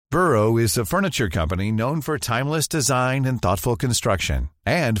Burrow is a furniture company known for timeless design and thoughtful construction,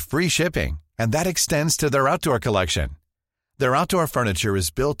 and free shipping, and that extends to their outdoor collection. Their outdoor furniture is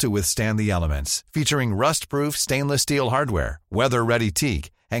built to withstand the elements, featuring rust-proof stainless steel hardware, weather-ready teak,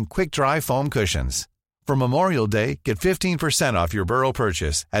 and quick-dry foam cushions. For Memorial Day, get 15% off your Burrow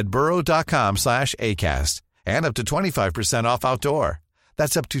purchase at burrow.com/ACAST, and up to 25% off outdoor.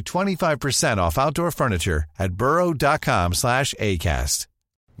 That's up to 25% off outdoor furniture at burrow.com/ACAST.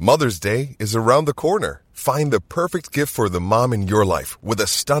 Mother's Day is around the corner. Find the perfect gift for the mom in your life with a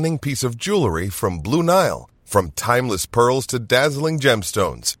stunning piece of jewelry from Blue Nile. From timeless pearls to dazzling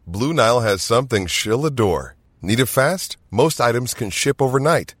gemstones, Blue Nile has something she'll adore. Need it fast? Most items can ship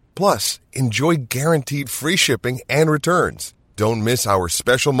overnight. Plus, enjoy guaranteed free shipping and returns. Don't miss our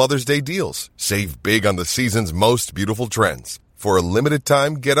special Mother's Day deals. Save big on the season's most beautiful trends. For a limited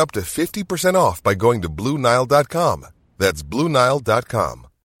time, get up to 50% off by going to BlueNile.com. That's BlueNile.com.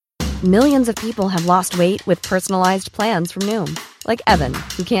 Millions of people have lost weight with personalized plans from Noom. Like Evan,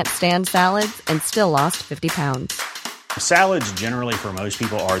 who can't stand salads and still lost 50 pounds. Salads generally for most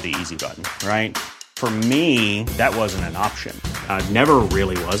people are the easy button, right? For me, that wasn't an option. I never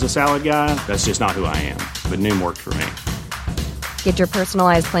really was a salad guy. That's just not who I am. But Noom worked for me. Get your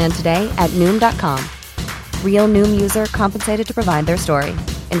personalized plan today at Noom.com. Real Noom user compensated to provide their story.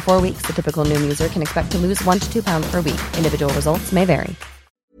 In 4 weeks, the typical Noom user can expect to lose 1 to 2 pounds per week. Individual results may vary.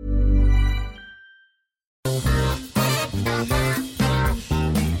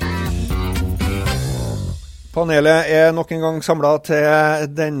 Panelet nok en gang samlet til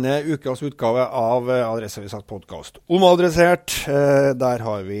denne ukas utgave av Adresseavisas podcast. Omadressert, der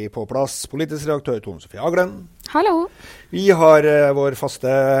har vi på plass politisk redaktør Tone Sofie Aglen. Hallo. Vi har vår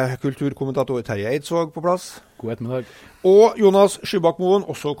faste kulturkommentator Terje Eidsvåg på plass. God ettermiddag. Og Jonas Skybakmoen,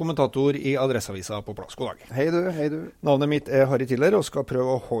 også kommentator i Adresseavisa på plass. God dag. Hei du. Navnet mitt Harry Tiller, og skal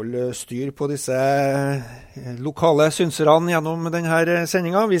prøve å holde styr på disse lokale synserne gjennom denne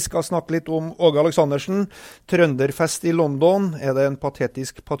sendingen. Vi skal snakke litt om Åge Aleksandersen, Trønderfest i London. Er det en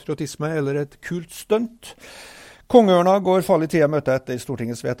patetisk patriotisme eller et kult stunt? Kongeørna går farlig tid i møte etter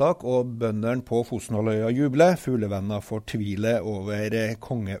Stortingets vedtak, og bønderne på Fosenhalvøya jubler. Fuglevenner fortviler over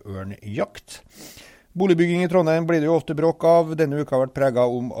kongeørnjakt. Boligbygging i Trondheim blir det jo ofte bråk av. Denne uka har vært preget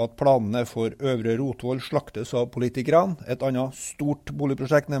om at planene for Øvre Rotvoll slaktes av politikerne. Et annet stort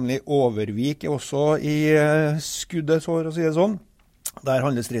boligprosjekt, nemlig Overvik, er også i skuddet, så å si det sånn. Der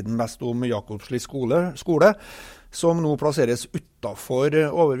handler striden mest om Jakobsli skole, som nå plasseres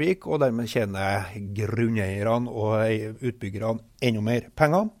utenfor Overvik, og dermed tjener grunneierne og utbyggerne enda mer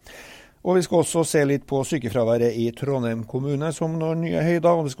penger. Og vi skal også se litt på sykefraværet i Trondheim kommune som når nye høyder,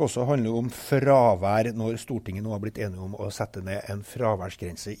 og det skal også handle om fravær når Stortinget nå har blitt enige om å sette ned en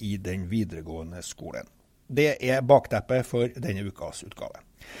fraværsgrense i den videregående skolen. Det er bakteppet for denne ukas utgave.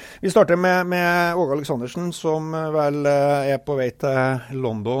 Vi starter med Åge Aleksandersen, som vel er på vei til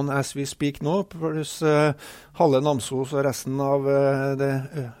London as we speak nå, pluss halve Namsos og resten av det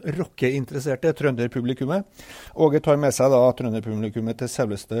rockeinteresserte trønderpublikummet. Åge tar med seg da trønderpublikummet til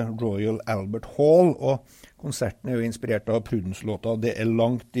selveste Royal Albert Hall, og konserten er jo inspirert av Prudence-låta «Det er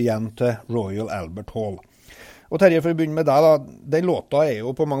langt igjen til Royal Albert Hall». Og Terje, for å begynne med deg da, den låta er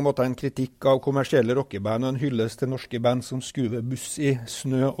jo på mange måter en kritikk av kommersielle rockeband og en hyllest til norske band som skuver buss i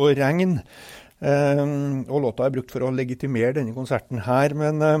snø og regn. Og låta er brukt for å legitimere denne konserten her,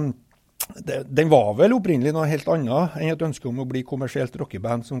 men den var vel opprinnelig noe helt annet enn et ønske om å bli kommersielt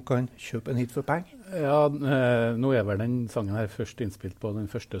rockeband som kan kjøpe en hit for penger? Ja, nå er vel den sangen her først innspilt på den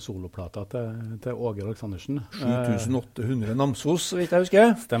første soloplata til Åge Aleksandersen. 7800 Namsos, så vidt jeg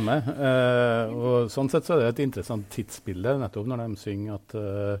husker. Stemmer. Og sånn sett så er det et interessant tidsbilde, nettopp når de synger at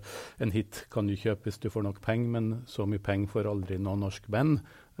en hit kan du kjøpe hvis du får nok penger, men så mye penger får aldri noe norsk band.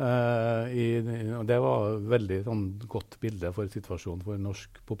 Og det var veldig sånn, godt bilde for situasjonen for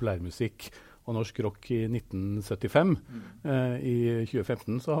norsk populærmusikk og norsk rock i 1975. I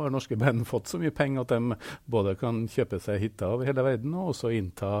 2015 så har norske band fått så mye penger at de både kan kjøpe seg hitter over hele verden og også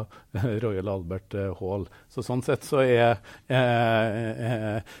innta Royal Albert Hall. Så sånn sett så er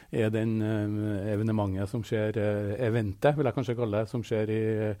den evenementet som skjer, eventet vil jeg kanskje kalle det, som skjer i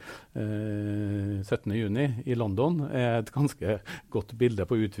 17. juni i London, er et ganske godt bilde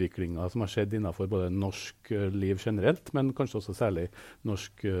på utviklingen som har skjedd innenfor både norsk liv generelt, men kanskje også særlig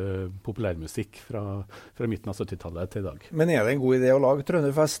norsk populærmusikk fra midten av 70-tallet til i dag. Men er det en god idé å lage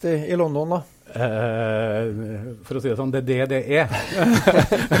Trønderfest i London da? For å si det sånn, det er det er.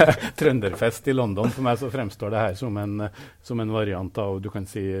 Trønderfest i London, for meg så fremstår det her som en variant av, du kan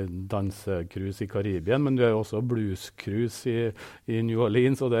si, dansecruise i Karibien, men det er også bluescruise i New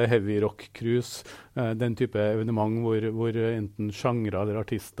Orleans, og det er heavy rock-cruise, den type evenement hvor enten sjangre eller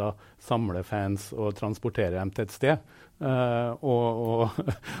artister samler fans og transporterer dem til et sted. Og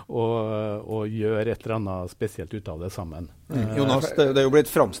gjør et eller annet spesielt ut av det sammen. Jonas, det er jo blitt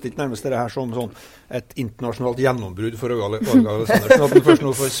framstilt nærmest det her som sånn et internasjonalt gjennombrudd for Åge Aleksandersen, at han først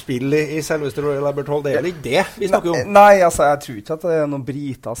nå får spille i selveste Royal Albert Hall. Det er ikke det vi snakker om. Nei, altså, jeg tror ikke at det er noen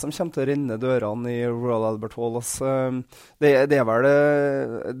briter som kommer til å renne dørene i Royal Albert Hall. Altså, det er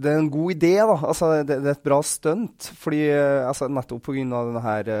en god idé, da. Altså, det er et bra stunt, fordi altså, nettopp på grunn av denne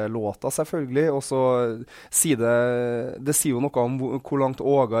her låta, selvfølgelig, og så sier det sier jo noe om hvor langt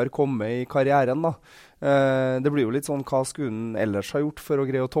Åge har kommet i karrieren, da. Det blir jo litt sånn, hva skulle han ellers ha gjort for å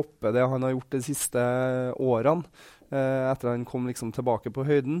greie å toppe det han har gjort de siste årene, etter han kom liksom tilbake på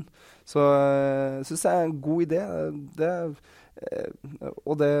høyden. Så jeg synes det er en god idé.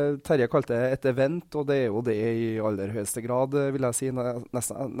 Og det Terje kalte et event, og det er jo det i aller høyeste grad, vil jeg si,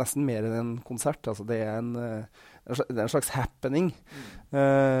 nesten mer enn en konsert. Altså det er en slags happening.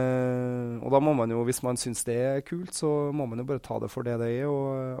 Og da må man jo, hvis man synes det er kult, så må man jo bare ta det for det det er,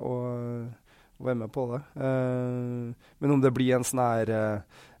 og være med på det. Men om det blir en sånn her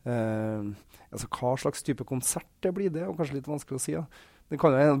altså hva slags type konsert det blir, det er kanskje litt vanskelig å si. Ja. Det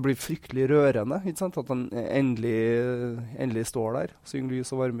kan jo bli fryktelig rørende, ikke sant? At han endelig står der, synger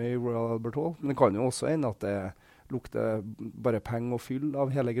lys og varme i Royal Albert Hall. Men det kan jo også ende at det lukter bare penger og fyll av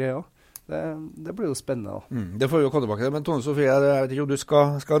hele greia. Det blir jo spennende da. Det får vi jo komme tilbake til, men Tone Sofie, jeg vet ikke om du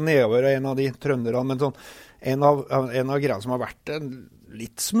skal nedover en av de trønderne, men sånn, en av greiene som har vært en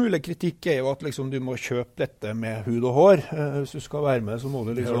litt smule kritikk er jo at liksom, du må kjøpe dette med hud og hår. Hvis du skal være med, så må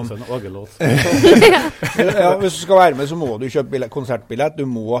du liksom... Det er også en Åge-låt. Ja, hvis du skal være med, så må du kjøpe konsertbillett, du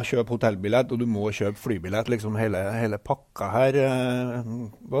må kjøpe hotellbillett, og du må kjøpe flybillett, liksom hele pakka her.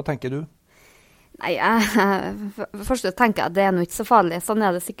 Hva tenker du? Nei, først tenker jeg at det er noe ikke så farlig. Sånn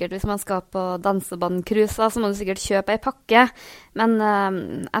er det sikkert hvis man skal på dansebandcruise, så må du sikkert kjøpe en pakke. Men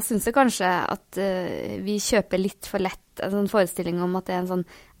jeg synes jo kanskje at vi kjøper litt for lett en sånn forestilling om at det er en sånn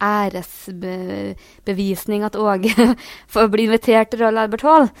æresbevisning at Åge får bli invitert til Royal Albert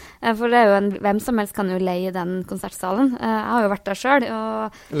Hall. For det er jo hvem som helst kan jo leie den konsertsalen. Jeg har jo vært der selv.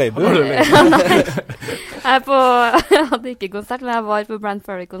 Leide du? Nei, jeg hadde ikke konsert, men jeg var på Brand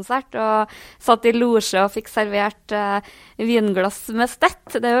Furry-konsert og satt i loge og fikk servert vinglass med stett.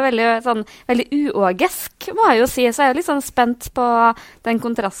 Det er jo veldig uågesk, må jeg jo si. Så jeg er jo litt sånn spent på den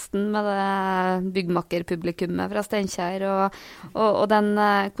kontrasten med det byggmakkerpublikummet fra Steinkjer og den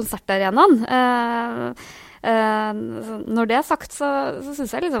konsertarenaen. Når det er sagt, så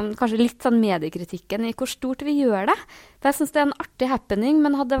synes jeg liksom, kanskje litt sånn mediekritikken i hvor stort vi gjør det. For jeg synes det er en artig happening,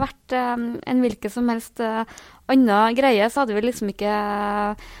 men hadde det vært en hvilken som helst annen greie, så hadde vi liksom ikke...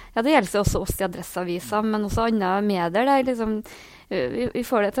 Ja, det gjelder også oss i Adresseavisa, men også andre medier. Det er liksom, vi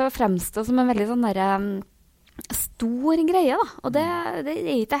får det til å fremstå som en veldig sånn der... stor greie da, og det er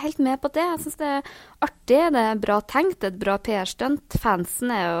ikke helt med på det. Jeg synes det er artig, det er bra tenkt, det er et bra PR-stunt. Fansen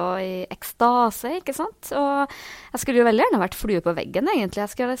er jo i ekstase, ikke sant? Og jeg skulle jo veldig gjerne vært flue på veggen egentlig.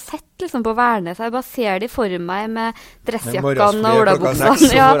 Jeg skulle ha sett liksom på Værnes, jeg bare ser de for meg med dressjakkene og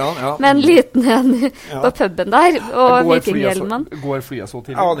olabuksene, med en liten en på puben der, og vikinghjelmen. Går flyet så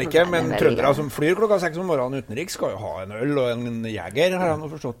tidlig? Ja, ikke, men trøndere som flyr klokka 6 om morgenen utenriks skal jo ha en øl og en jeger, har jeg nå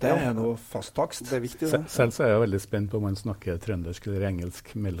forstått det. Det er noe fast takst. Det er viktig. Selv så er jeg veldig spent på om man snakker trøndersk eller engelsk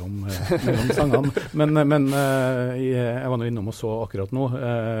mellom sangene. Men jeg var nå innom og så akkurat nå.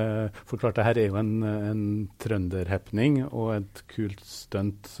 For klart, det her er jo en trønderhappening og et kult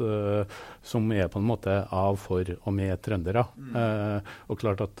stunt som er på en måte av, for og med trøndere. Og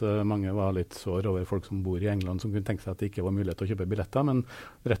klart at mange var litt sår over folk som bor i England som kunne tenke seg at det ikke var mulighet til å kjøpe billetter, men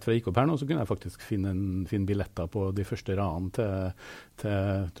rett fra jeg gikk opp her nå, så kunne jeg faktisk finne billetter på de første radene til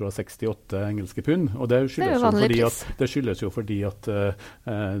tror jeg 68 engelske pund, og det skyldes jo fordi at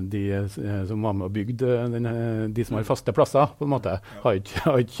de som var med og bygde de som har faste plasser på en måte, har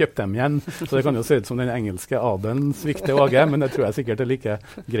ikke kjøpt dem igjen, så det kan jo se ut som den engelske adelen svikter Åge, men det tror jeg sikkert er like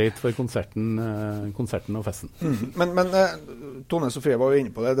greit for konserten og festen. Men Tone Sofie var jo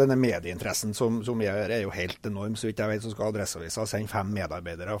inne på det, denne medieinteressen som er jo helt enorm. Så vidt jeg vet så skal Adresseavisa sende 5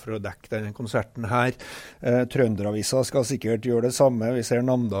 medarbeidere for å dekke denne konserten her. Trønderavisa skal sikkert gjøre det samme. Vi ser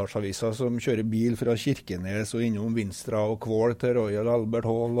Namdalsavisa som kjører bil fra Kirkenes Fagernes og innom Vinstra og Kvål til Royal Albert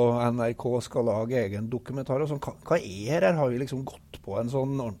Hall, og NRK skal lage egen dokumentar. Og sånn. Hva er her? Har vi liksom gått på en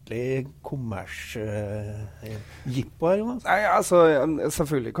sånn ordentlig kommers-jippo her, Jonas? Nei, altså,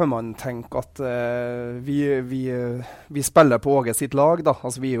 selvfølgelig kan man tenke at vi spiller på Åge sitt lag, da.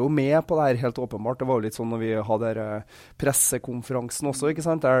 Altså, vi er jo med på det her, helt åpenbart. Det var jo litt sånn når vi hadde pressekonferansen også, ikke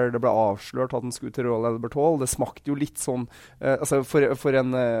sant? Der det ble avslørt at den skulle til Royal Albert Hall. Det smakte jo litt sånn, altså for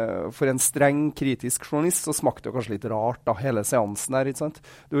en streng, kritisk journalist, så smakte det kanskje litt rart, da, hele seansen her, ikke sant?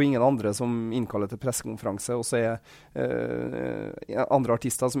 Det er jo ingen andre som innkaller til pressekonferanse, og så andre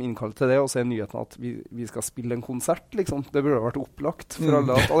artister som innkaller til det, og så nyheten at vi skal spille en konsert, liksom. Det burde ha vært opplagt for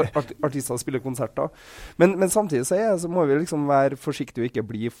alle at artister spiller konserter. Men samtidig så må vi liksom være forsiktige og ikke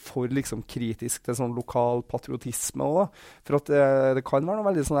bli for liksom kritisk til sånn lokal patriotisme også, for at det kan være noe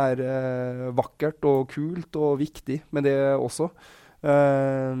veldig sånn her vakkert og kult og viktig med det også.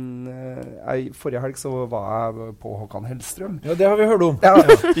 Forrige helg så var jeg på Håkan Hellstrøm. Ja, det har vi hørt om. Ja,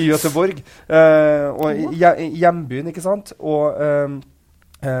 i Göteborg. Og hjembyen, ikke sant? Og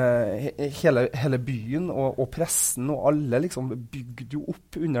hele byen og pressen og alle liksom bygde jo opp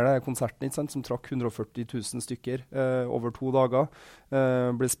under denne konserten, ikke sant? Som trakk 140 000 stykker over 2 dager.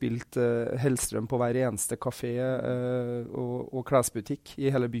 Ble spilt Hellstrøm på hver eneste kafé og klesbutikk i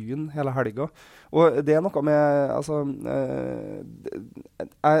hele byen, hele helga. Og det er noe med, altså,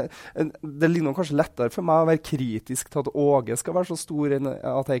 det ligner kanskje lettere for meg å være kritisk til at Åge skal være så stor, enn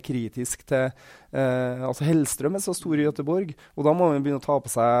at jeg er kritisk til, altså Hellstrøm er så stor i Göteborg, og da må vi begynne å ta på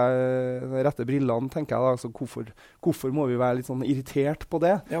seg rette brillene, tenker jeg da. Altså, hvorfor må vi være litt sånn irritert på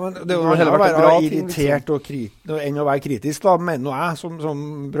det? Ja, men det er jo heller å være irritert liksom. Enn å være kritisk, da, mener jeg, som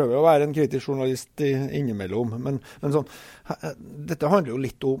prøver å være en kritisk journalist innimellom. Men sånn, dette handler jo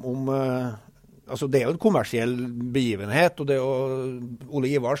litt om altså det er jo en kommersiell begivenhet, og det er jo Ole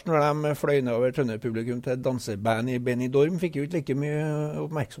Ivarsen, når de fløy ned over Trønderpublikum til et danseband i Benidorm, fikk jo ikke like mye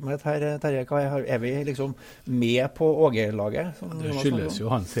oppmerksomhet her, Terje. Er vi liksom med på Åge-laget? Det skyldes jo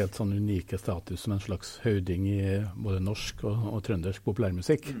hans helt sånn unike status som en slags høyding i både norsk og trøndersk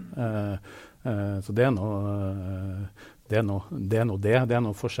populærmusikk. Så det er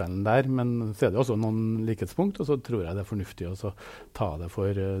noe forskjellen der, men så er det også noen likhetspunkt, og så tror jeg det er fornuftig å ta det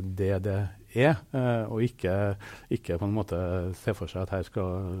for det og ikke på en måte se for seg at her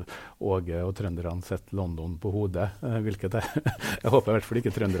skal Åge og trønderne sette London på hodet, hvilket jeg håper i hvert fall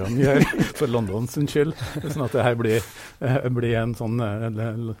ikke trønderne gjør for Londons skyld, sånn at det her blir en sånn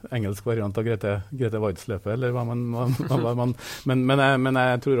engelsk variant av Grete Waitz-løpet, eller hva man men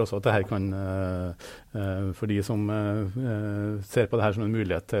jeg tror også at det her kan for de som ser på det her som en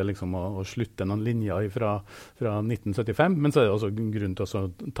mulighet til liksom å slutte noen linjer fra 1975, men så er det også grunn til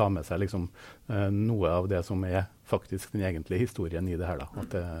å ta med seg liksom noe av det som er faktisk den egentlige historien i det her, da.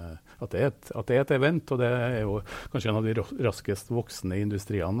 At det er et event, og det er jo kanskje en av de raskest voksende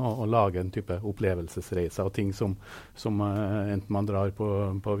industriene å lage en type opplevelsesreiser og ting som enten man drar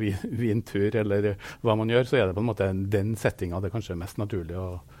på vintur eller hva man gjør, så er det på en måte den settinga det kanskje er mest naturlig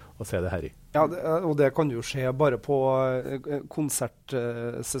å se det her i. Ja, og det kan jo skje bare på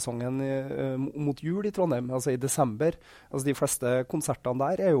konsertsesongen mot jul i Trondheim, altså i desember. Altså de fleste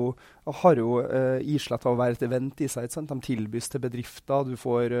konsertene der har jo islett av å være et event i seg, sant? De tilbys til bedrifter, du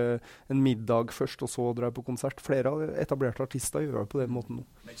får en middag først, og så drar på konsert. Flere etablerte artister gjør det på den måten nå.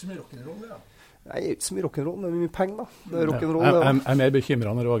 Det er ikke så mye rock'n'roll, ja. Nei, ikke så mye rock'n'roll, men mye penger, da. Det er rock'n'roll. Jeg er mer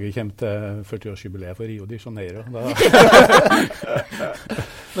bekymret når Åge kommer til 40-årsjubileet for Rio de Janeiro.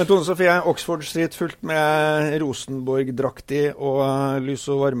 Men Tone Sofie, Oxford Street fullt med Rosenborg-draktig og lys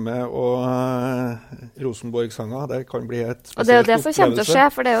og varme og Rosenborg-sanger. Det kan bli et spesielt opplevelse. Og det er jo det som kommer til å skje,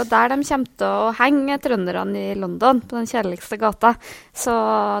 for det er jo der de kommer til å henge trønderne i London, på den kjedeligste gata. Så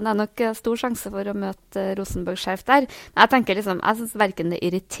det er nok stor sjanse for å møte Rosenborg-skjerf der. Men jeg tenker liksom, jeg synes hverken det er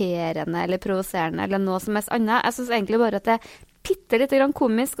irriterende eller provoserende eller noe som helst annet. Jeg synes egentlig bare at det bitte litt grann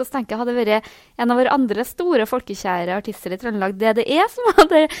komisk, og så tenker jeg hadde vært en av våre andre store folkekjære artister i Trøndelag, DDE, som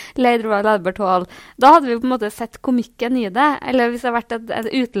hadde leid Royal Albert Hall. Da hadde vi på en måte sett komikken i det. Eller hvis det hadde vært et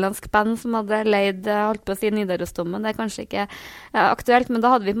utenlandsk band som hadde leid, holdt på å si Nidarosdomen, det er kanskje ikke aktuelt, men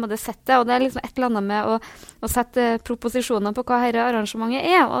da hadde vi på en måte sett det. Og det er liksom et eller annet med å sette proposisjoner på hva dette arrangementet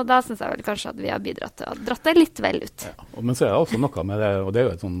er, og da synes jeg vel kanskje at vi har bidratt til å dratt det litt vel ut. Ja, men så er det også noe med det, og det er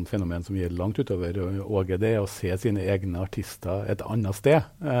jo et sånn fenomen som gir langt utover Åge, det å se sine egne artister ønsker et annet sted.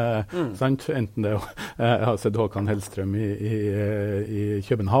 Sant? Enten det jeg har sett Håkan Hellstrøm i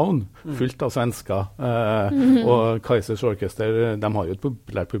København, fullt av svensker, og Kaizers Orkester, de har jo et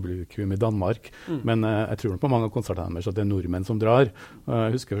populært publikum i Danmark, men jeg tror på mange av konsertene deres at det er nordmenn som drar.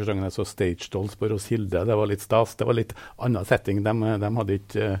 Jeg husker første gangen jeg så Stage Dolls på Roskilde, det var litt stas, det var litt annen setting, de hadde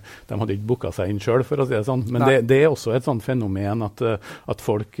ikke booket seg inn selv, for å si det sånn, men det er også et sånt fenomen at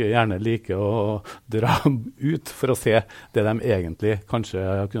folk gjerne liker å dra ut for å se det de egentlig kanskje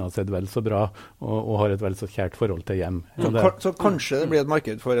kunne ha sett vel så bra, og har et vel så kjært forhold til hjem. Så kanskje det blir et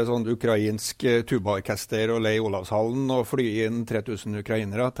marked for et sånt ukrainsk tubaorkester og leie Olavshallen og fly inn 3000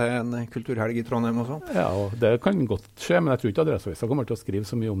 ukrainere til en kulturhelg i Trondheim og sånn? Ja, og det kan godt skje, men jeg tror ikke Adresseavisen kommer til å skrive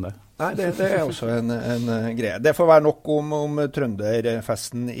så mye om det. Nei, det er også en greie. Det får være nok om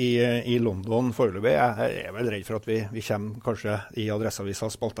trønderfesten i London foreløpig. Jeg er vel redd for at vi kommer kanskje i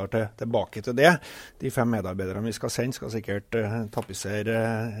Adresseavisens spalter tilbake til det. De 5 medarbeiderne vi skal sende skal sikkert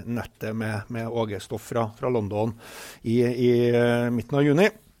tapetsere nettet med Åge-stoff fra London i midten av juni.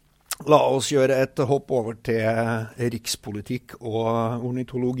 La oss gjøre et hopp over til rikspolitikk og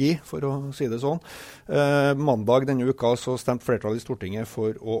ornitologi, for å si det sånn. Mandag denne uka så stemte flertallet i Stortinget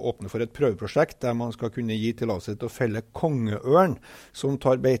for å åpne for et prøveprosjekt der man skal kunne gi tillatelse til å felle kongeørn som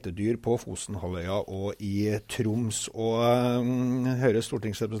tar beitedyr på Fosenhalvøya og i Troms. Og Høyres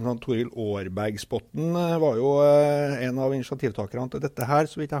stortingsrepresentant Toril Aarbergsbotten var jo en av initiativtakerne til dette her,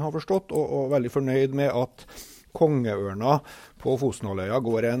 så vidt jeg har forstått, og veldig fornøyd med at kongeørna på Fosenhalvøya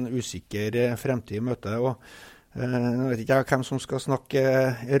går en usikker fremtid i møte. Og nå vet ikke jeg hvem som skal snakke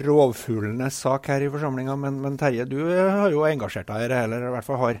rovfuglenes sak her i forsamlingen, men Terje, du har jo engasjert deg her, eller i hvert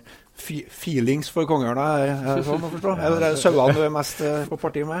fall har feelings for kongeørna, er det sånn å forstå? Eller er det sauene du er mest på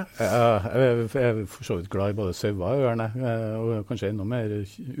parti med? Jeg er for så vidt glad i både sauer og ørne, og kanskje enda mer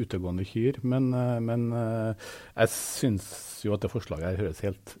utegående kyr, men jeg synes jo at det forslaget her høres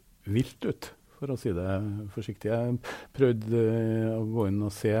helt vilt ut, for å si det forsiktig. Jeg prøvde å gå inn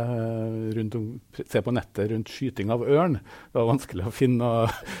og se på nettet rundt skyting av ørn. Det var vanskelig å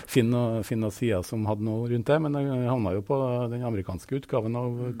finne sider som hadde noe rundt det, men jeg havnet jo på den amerikanske utgaven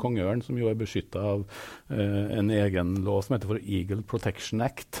av kongeørn, som jo er beskyttet av en egen lov som heter for Eagle Protection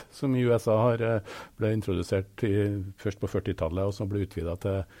Act, som i USA ble introdusert først på 40-tallet, og så ble utvidet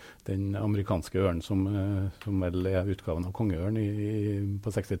til den amerikanske ørnen som vel er utgaven av kongeørn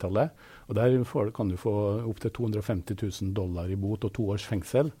på 60-tallet. Og der kan du få opp til $250 000 i bot og 2 års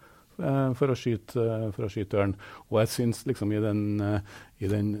fengsel for å skyte ørn. Og jeg synes liksom i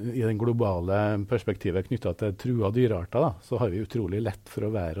den globale perspektivet knyttet til trua dyrearter, da, så har vi utrolig lett for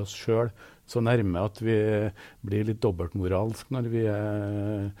å være oss selv så nærme at vi blir litt dobbeltmoralsk når vi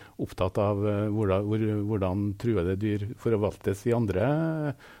er opptatt av hvordan truede dyr forvaltes i andre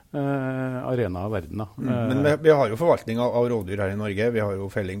arenaer av verden. Men vi har jo forvaltning av rovdyr her i Norge. Vi har jo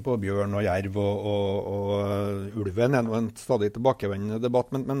felling på bjørn og jerv, og ulven er nå en stadig tilbakevendende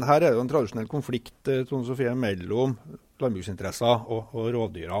debatt. Men her er det jo en tradisjonell konflikt, Tone Sofie, mellom landbruksinteresser og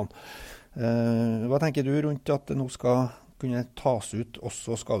rovdyrene. Hva tenker du rundt at det nå skal kunne tas ut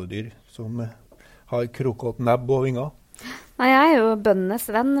også skadedyr som har krokete nebb og vinger? Nei, jeg er jo bøndenes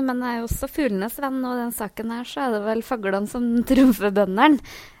venn, men jeg er jo også fuglenes venn, og i den saken her så er det vel fuglene som trumfer bøndene.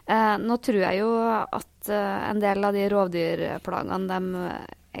 Nå tror jeg jo at en del av de rovdyrplagene de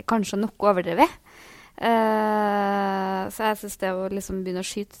er kanskje noe overdrevet. Så jeg synes det å liksom begynne å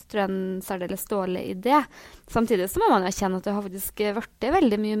skyte tror jeg er en særdeles dårlig idé. Samtidig så må man jo kjenne at det har faktisk vært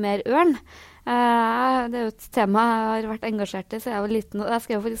veldig mye mer ørn. Det er jo et tema jeg har vært engasjert i, så jeg er jo liten, og jeg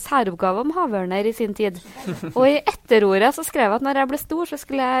skrev faktisk særoppgave om havørner i sin tid. Og i etterordet så skrev jeg at når jeg ble stor, så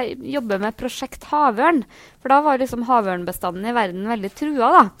skulle jeg jobbe med prosjekt havørn. For da var liksom havørnbestanden i verden veldig trua,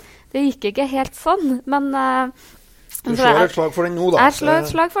 da. Det gikk ikke helt sånn, men du slår et slag for den nå, da. Jeg slår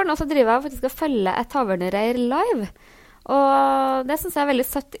et slag for den, og så driver jeg faktisk og følger et havørnereir live. Og det synes jeg er veldig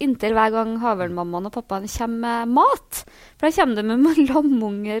søtt inntil hver gang havørnmammaen og pappaen kommer med mat. For da kommer de med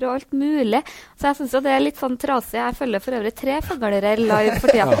lammunger og alt mulig. Så jeg synes jo det er litt sånn trasig. Jeg følger for øvrig 3 fuglereir live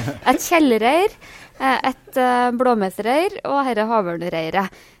for tida. Et kjellreir, et blåmeisreir og herre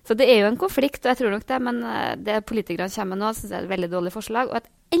havørnereiret. Så det er jo en konflikt, og jeg tror nok det, men det politikerne kommer med nå, synes jeg er et veldig dårlig forslag. Og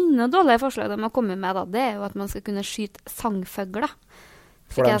et enda dårligere forslag de har kommet med da, det er jo at man skal kunne skyte sangfugler.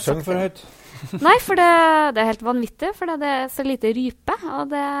 For de synger for høyt? Nei, for det er helt vanvittig, for det er så lite rype. Og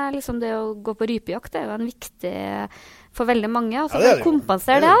det er liksom det å gå på rypejakt, det er jo en viktig for veldig mange. Og så for å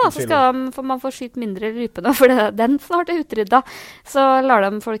kompensere det, da, så skal man få skyte mindre rype nå, for den snart er utrydda. Så lar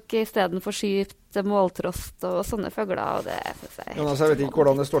de folk i stedet få skyte måltrost og sånne fugler, og det synes jeg... Jonas, jeg vet ikke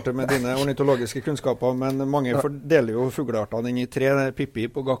hvordan det står til med dine ornitologiske kunnskaper, men mange fordeler jo fugleartene inn i tre,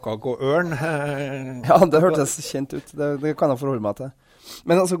 pipip og gakkak og ørn. Ja, det hørtes kjent ut. Det kan jeg forholde meg til.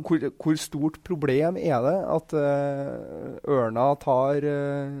 Men altså, hvor stort problem er det at ørna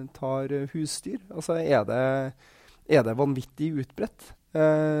tar husdyr? Altså, er det vanvittig utbredt?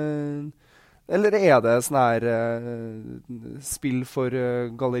 Eller er det sånn her spill for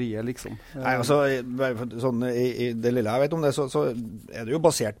galleriet, liksom? Nei, altså, sånn, i det lille jeg vet om det, så er det jo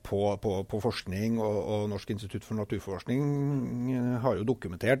basert på forskning, og Norsk institutt for naturforskning har jo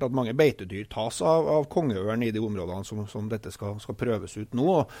dokumentert at mange beitedyr tas av kongeørn i de områdene som dette skal prøves ut nå.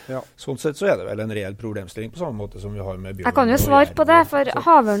 Og sånn sett så er det vel en reell problemstilling på samme måte som vi har med bjørn. Jeg kan jo svare på det, for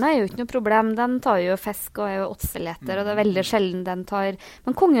havørna er jo ikke noe problem. Den tar jo fisk og er jo åtseleter, og det er veldig sjelden den tar.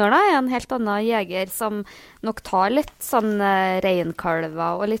 Men kongeørna er en helt annen jeger som nok tar litt sånn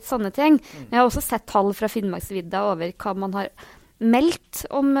reinkalver og litt sånne ting. Jeg har også sett tall fra Finnmarksvidda over hva man har meldt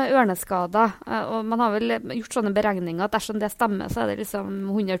om ørneskader, og man har vel gjort sånne beregninger at dersom det stemmer, så er det liksom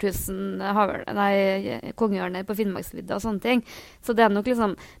 100 000 kongeørner på Finnmarksvidda og sånne ting. Så det er nok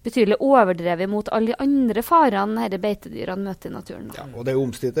liksom betydelig overdrevet mot alle de andre farene disse beitedyrene møter i naturen. Ja, og det er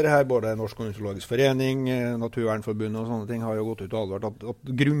omstridt det her, både Norsk Ornitologisk Forening, Naturvernforbundet og sånne ting har jo gått ut og advart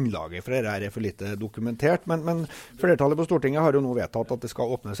at grunnlaget for dette er for lite dokumentert, men flertallet på Stortinget har jo nå vedtatt at det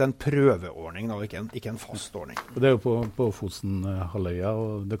skal åpnes en prøveordning, da, ikke en fast ordning. Og det er jo på Fosen halvøya,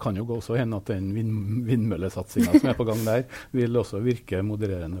 og det kan jo også hende at den vindmøllesatsingen som er på gang der, vil også virke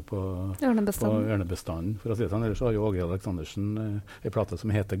modererende på ørnebestanden. For å si det sånn, ellers har jo Åge Aleksandersen en plate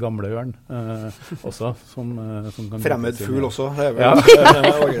som heter Gamle Ørn, også, som kan... Fremmed fugl også, det er vel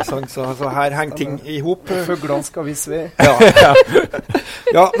Åge-sang, så her henger ting i hop. Fuglene skal vise vi.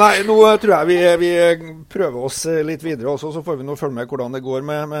 Ja, nei, nå tror jeg vi prøver oss litt videre også, så får vi nå følge med hvordan det går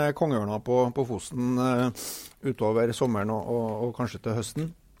med kongeørna på Fosen utover sommeren og kanskje til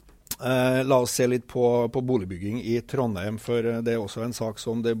høsten. La oss se litt på boligbygging i Trondheim, for det er også en sak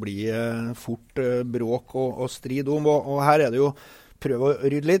som det blir fort bråk og strid om, og her er det jo prøv å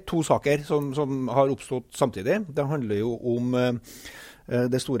rydde litt. To saker som har oppstått samtidig. Det handler jo om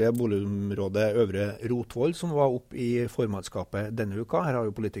det store boligområdet Øvre Rotvoll, som var opp i formannskapet denne uka. Her har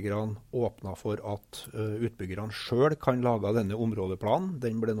jo politikerne åpnet for at utbyggerne selv kan lage denne områdeplanen.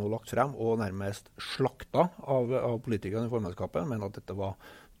 Den ble nå lagt frem og nærmest slakta av politikerne i formannskapet, men at dette var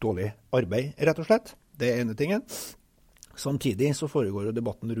dårlig arbeid, rett og slett. Det er ene tingen. Samtidig så foregår jo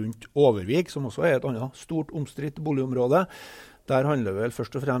debatten rundt Overvik, som også er et annet stort omstridt boligområde. Der handler vel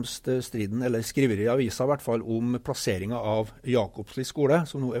først og fremst striden, eller skriveri i avisa i hvert fall, om plasseringen av Jakobsli skole,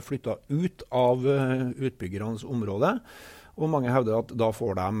 som nå er flyttet ut av utbyggernes område. Og mange hevder at da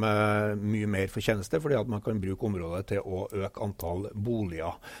får de mye mer fortjeneste, fordi at man kan bruke området til å øke antall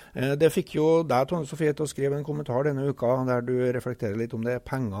boliger. Det fikk jo deg, Tone Sofie, til å skrive en kommentar denne uka, der du reflekterer litt om det er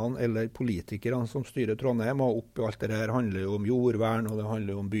pengene eller politikerne som styrer Trondheim, og oppi alt det her handler jo om jordvern, og det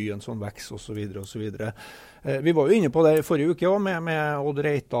handler jo om byen som vekst, og så videre, og så videre. Vi var jo inne på det i forrige uke også, med Odd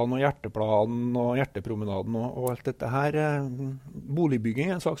Reitan og Hjerteplanen og Hjertepromenaden og alt dette her. Boligbygging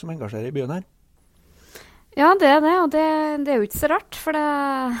er en sak som engasjerer i byen her. Ja, det er det, og det er jo ikke så rart, for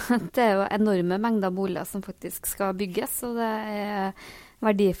det er jo enorme mengder boliger som faktisk skal bygges, og det er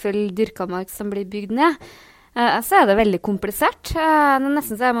verdifull dyrkamark som blir bygd ned. Så er det veldig komplisert. Det er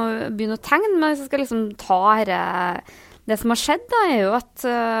nesten så jeg må begynne å tegne, men hvis jeg skal liksom ta det som har skjedd, da, er jo at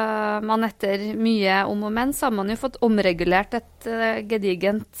man etter mye om og men, så har man jo fått omregulert et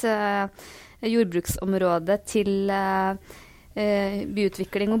gedigent jordbruksområde til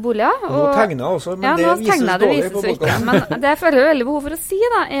byutvikling og boliger. Og nå tegner jeg også, men det vises dårlig på boka. Men det jeg føler veldig behov for å si,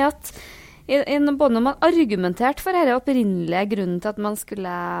 da, er at både når man argumenterte for denne opprinnelige grunnen til at man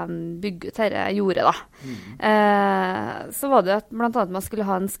skulle bygge ut dette jordet, da, så var det at blant annet man skulle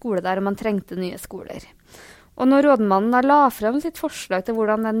ha en skole der, og man trengte nye skoler. Og når rådmannen da la frem sitt forslag til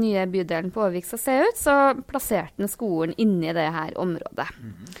hvordan den nye bydelen på Overvik skal se ut, så plasserte den skolen inne i det her området.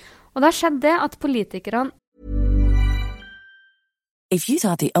 Og da skjedde det at politikerne If you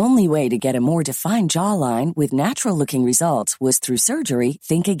thought the only way to get a more defined jawline with natural-looking results was through surgery,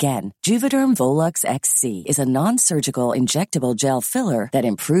 think again. Juvederm Volux XC is a non-surgical injectable gel filler that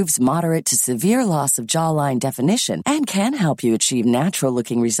improves moderate to severe loss of jawline definition and can help you achieve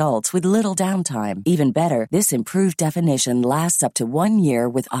natural-looking results with little downtime. Even better, this improved definition lasts up to 1 year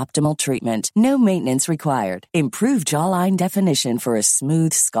with optimal treatment. No maintenance required. Improve jawline definition for a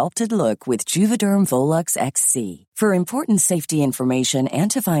smooth, sculpted look with Juvederm Volux XC. For important safety information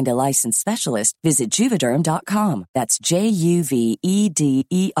and to find a licensed specialist, visit Juvederm.com. That's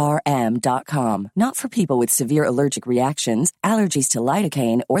JUVEDERM.com. Not for people with severe allergic reactions, allergies to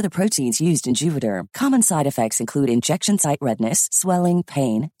lidocaine, or the proteins used in Juvederm. Common side effects include injection site redness, swelling,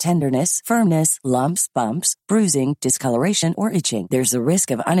 pain, tenderness, firmness, lumps, bumps, bruising, discoloration, or itching. There's a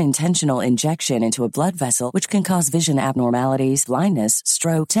risk of unintentional injection into a blood vessel, which can cause vision abnormalities, blindness,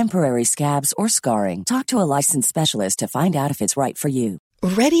 stroke, temporary scabs, or scarring. Talk to a licensed specialist to find out if it's right for you.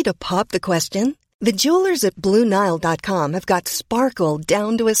 Ready to pop the question? The jewelers at BlueNile.com have got sparkle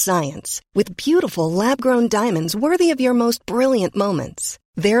down to a science with beautiful lab-grown diamonds worthy of your most brilliant moments.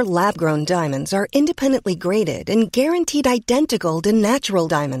 Their lab-grown diamonds are independently graded and guaranteed identical to natural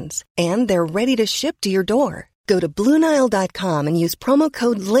diamonds, and they're ready to ship to your door. Go to BlueNile.com and use promo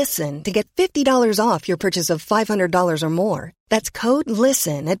code LISTEN to get $50 off your purchase of $500 or more. That's code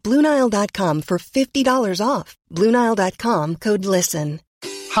LISTEN at BlueNile.com for $50 off. BlueNile.com, code LISTEN.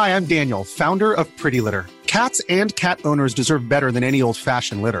 Hi, I'm Daniel, founder of Pretty Litter. Cats and cat owners deserve better than any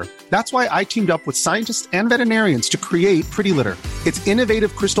old-fashioned litter. That's why I teamed up with scientists and veterinarians to create Pretty Litter. Its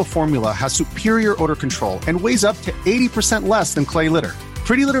innovative crystal formula has superior odor control and weighs up to 80% less than clay litter.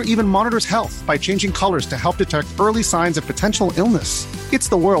 Pretty Litter even monitors health by changing colors to help detect early signs of potential illness. It's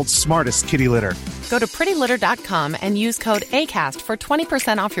the world's smartest kitty litter. Go to prettylitter.com and use code ACAST for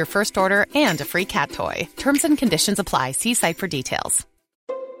 20% off your first order and a free cat toy. Terms and conditions apply. See site for details.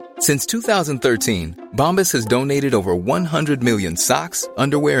 Since 2013, Bombas has donated over 100 million socks,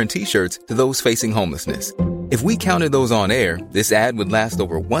 underwear, and T-shirts to those facing homelessness. If we counted those on air, this ad would last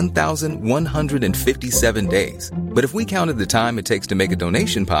over 1,157 days. But if we counted the time it takes to make a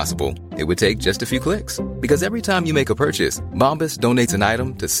donation possible, it would take just a few clicks. Because every time you make a purchase, Bombas donates an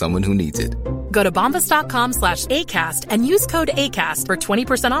item to someone who needs it. Go to bombas.com/ACAST and use code ACAST for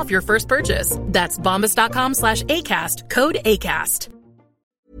 20% off your first purchase. That's bombas.com/ACAST, code ACAST.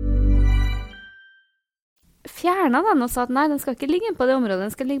 Fjernet den og sa at nei, den skal ikke ligge på det området,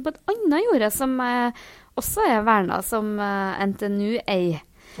 den skal ligge på et annet jorde som også er vernet som NTNU eier.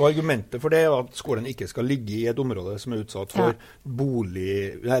 Og argumentet for det er at skolen ikke skal ligge i et område som er utsatt for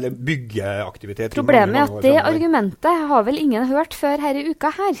eller byggeaktivitet. Problemet er at det argumentet har vel ingen hørt før her i uka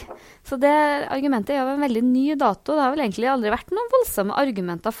her. Så det argumentet er jo en veldig ny dato. Det har vel egentlig aldri vært noen voldsomme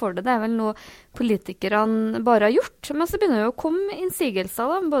argumenter for det. Det er vel noe politikerne bare har gjort. Men så begynner det jo å komme innsigelser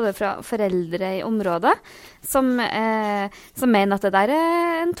da, både fra foreldre i området, som mener at det der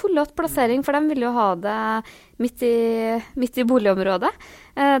er en tullete plassering, for de vil jo ha det midt i boligområdet.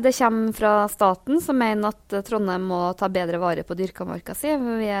 Det kommer fra staten, som mener at Trondheim må ta bedre vare på dyrkamarka si.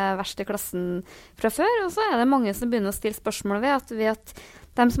 Vi er verst i klassen fra før, og så er det mange som begynner å stille spørsmål ved at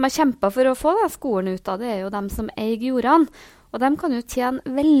de som har kjempet for å få skolen ut av det, er jo de som eier jordene. Og de kan jo tjene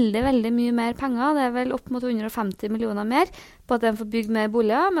veldig, veldig mye mer penger. Det er vel opp mot 150 millioner mer på at de får bygd mer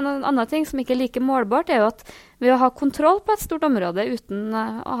boliger. Men en annen ting som ikke er like målbart, er jo at ved å ha kontroll på et stort område uten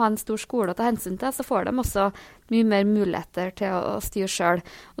å ha en stor skole å ta hensyn til, så får de også mye mer muligheter til å styre selv.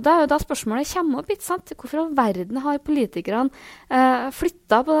 Og da er jo da spørsmålet kommer opp, ikke sant? Hvorfor all verden har politikerne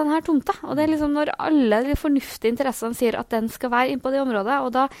flyttet på denne tomta? Og det er liksom når alle de fornuftige interessene sier at den skal være inne på det området, og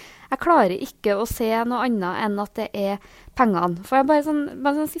da jeg klarer ikke å se noe annet enn at det er pengene. For jeg bare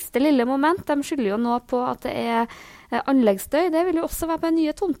sånn siste lille moment, de skylder jo nå på at det er anleggsstøy. Det vil jo også være på en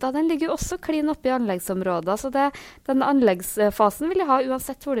nye tomta. Den ligger jo også klin oppe i anleggsområdet. Så den anleggsfasen vil de ha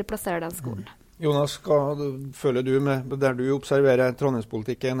uansett hvor de plasserer den skolen. Jonas, føler du med, der du observerer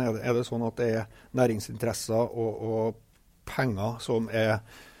Trondheimspolitikken, er det sånn at det er næringsinteresser og penger som er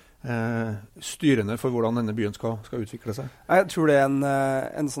styrende for hvordan denne byen skal utvikle seg? Jeg tror det er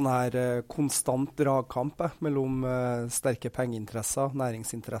en sånn her konstant dragkamp mellom sterke pengeinteresser,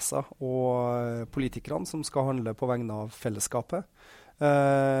 næringsinteresser og politikerne som skal handle på vegne av fellesskapet.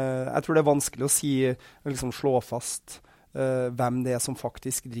 Jeg tror det er vanskelig å liksom slå fast hvem det er som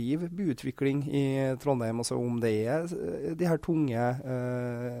faktisk driver byutvikling i Trondheim, altså om det er de her tunge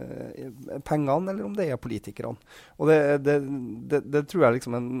pengene, eller om det er politikerne. Og det tror jeg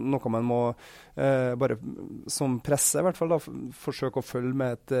liksom er noe man må bare som presse i hvert fall da, forsøke å følge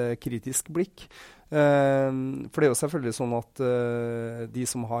med et kritisk blikk. For det er jo selvfølgelig sånn at de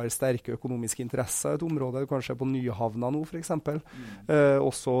som har sterke økonomiske interesser i et område, kanskje på Nyhavna nå for eksempel,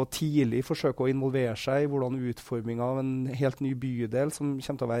 også tidlig forsøker å involvere seg i hvordan utformingen av en helt ny bydel som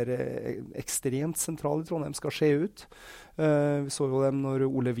kommer til å være ekstremt sentral i Trondheim skal skje ut. Vi så jo dem når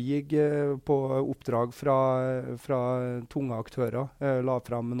Ole Vig på oppdrag fra tunge aktører la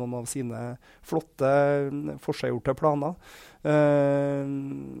frem noen av sine flotte forseggjorte planer.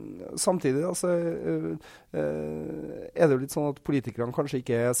 Samtidig altså, er det jo litt sånn at politikerne kanskje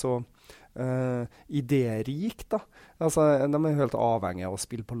ikke er så idérik da. Altså, de er helt avhengige av å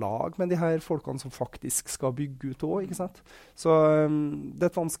spille på lag med de her folkene som faktisk skal bygge ut også, ikke sant? Så det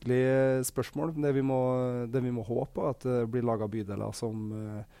er et vanskelig spørsmål. Det vi må håpe på at det blir laget bydeler som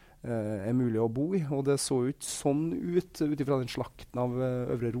er mulig å bo i, og det så ut sånn ut ifra den slakten av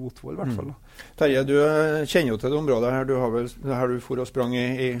Øvre Rotvoll i hvert fall. Terje, du kjenner jo til det området her. Du har vel her du for og sprang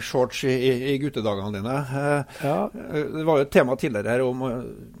i shorts i guttedagene dine. Det var jo et tema tidligere her om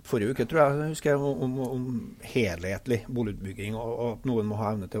forrige uke, tror jeg, husker jeg, om helhetlig boligutbygging, og at noen må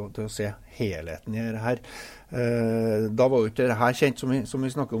ha evne til å se helheten i det her. Da var jo ikke det her kjent som vi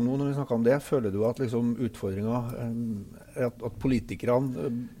snakker om nå. Når vi snakker om det, føler du at liksom utfordringen at politikerne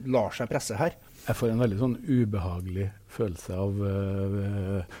lar seg presse her? Jeg får en veldig sånn ubehagelig følelse av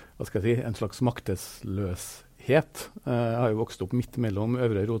hva skal jeg si, en slags maktesløshet. Jeg har jo vokst opp midt mellom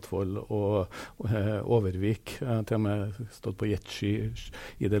Øvre Rotvoll og Overvik. Til og med stått på jetski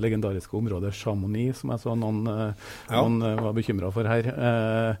i det legendariske området Chamonix, som jeg så noen var bekymret for her.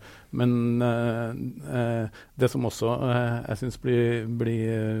 Men det som også jeg synes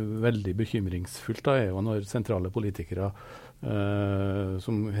blir veldig bekymringsfullt da, er jo når sentrale politikere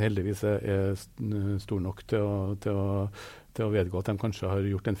som heldigvis er stor nok til å vedgå at de kanskje har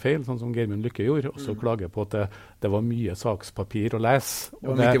gjort en feil, sånn som Geirmund Lykke gjorde, og så klage på at det var mye sakspapir å lese.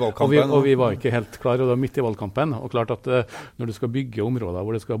 Og vi var ikke helt klare, og det var midt i valgkampen. Og klart at når du skal bygge områder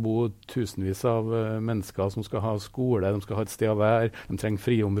hvor det skal bo tusenvis av mennesker som skal ha skole, de skal ha et sted å være, de trenger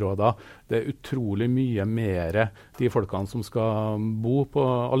friområder, det er utrolig mye mer de folkene som skal bo på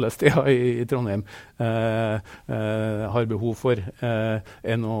alle steder i Trondheim har behov for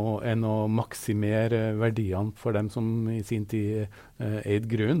enn å maksimere verdiene for dem som i sin tid eid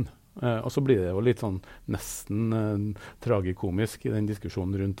grunn. Og så blir det jo litt sånn nesten tragikomisk i den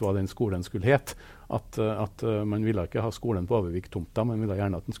diskusjonen rundt hva den skolen skulle het. At man ville ikke ha skolen på Overvik-tomta, man ville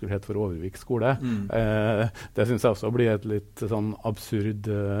gjerne at den skulle hete for Overvik skole. Det synes jeg også blir et litt sånn absurd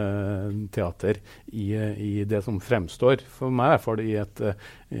teater i det som fremstår, for meg i hvert fall i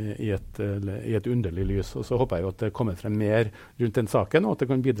et underlig lys. Og så håper jeg jo at det kommer frem mer rundt den saken, og at det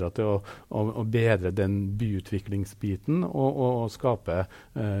kan bidra til å bedre den byutviklingsbiten og skape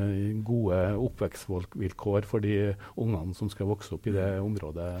gode oppvekstvilkår for de ungene som skal vokse opp i det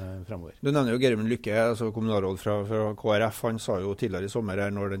området fremover. Du nevner jo Geirmund Lykke, altså kommunalråd fra KrF. Han sa jo tidligere i sommer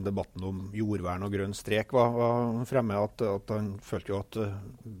her, når den debatten om jordvern og grønn strek var fremme, at han følte jo at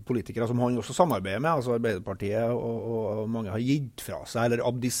politikere som han også samarbeider med, altså Arbeiderpartiet og mange har gitt fra seg eller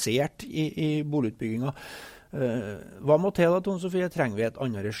abdisert i boligutbygginga. Hva må til da, Tone Sofie? Trenger vi et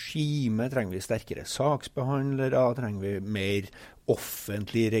annet regime? Trenger vi sterkere saksbehandlere? Trenger vi mer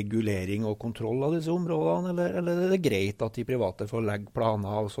offentlig regulering og kontroll av disse områdene? Eller er det greit at de private får legge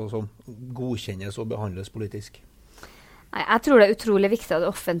planer som godkjennes og behandles politisk? Nei, jeg tror det er utrolig viktig at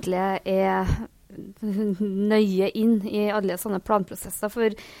det offentlige er nøye inn i alle sånne planprosesser,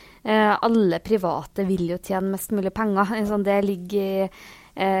 for alle private vil jo tjene mest mulig penger. Det ligger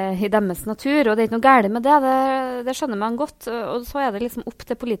i deres natur, og det er ikke noe galt med det skjønner man godt, og så er det liksom opp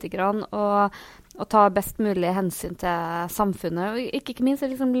til politikerne å ta best mulig hensyn til samfunnet, og ikke minst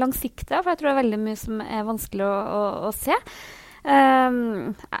liksom langsiktig, for jeg tror det er veldig mye som er vanskelig å se.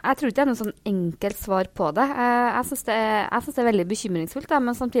 Jeg tror ikke det er noe sånn enkelt svar på det. Jeg synes det er veldig bekymringsfullt,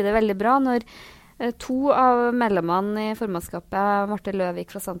 men samtidig veldig bra når to av medlemmene i formannskapet, Marte Løvik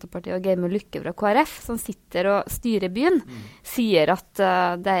fra Senterpartiet og Geirmund Lykke fra KrF, som sitter og styrer byen, sier at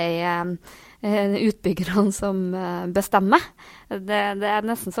det er utbyggerne som bestemmer. Det er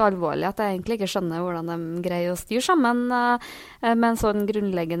nesten så alvorlig at jeg egentlig ikke skjønner hvordan de greier å styre sammen med en sånn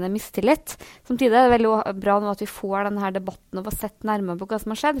grunnleggende mistillit. Samtidig er det veldig bra nå at vi får denne debatten og får sett nærmere på hva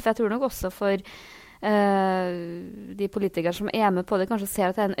som har skjedd, for jeg tror nok også for de politikere som er med på det, kanskje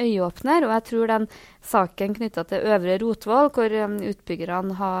ser at det er en øyeåpner, og jeg tror den saken knyttet til Øvre Rotvoll, hvor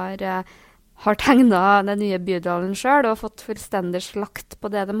utbyggerne har tegnet den nye bydelen selv og fått fullstendig slakt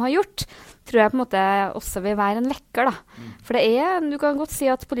på det de har gjort, tror jeg på en måte også vil være en vekker da. For du kan godt si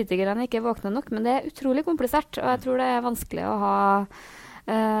at politikerne ikke er våkne nok, men det er utrolig komplisert, og jeg tror det er vanskelig å ha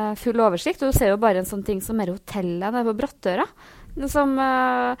full oversikt, og du ser jo bare en sånn ting som hotellet nede på Brattøra,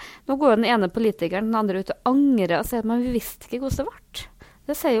 Nå går den ene politikeren, den andre ut og angrer og sier at man visste ikke hvordan det ble.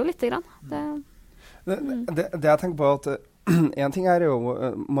 Det sier jo litt grann. Det jeg tenker på at en ting er jo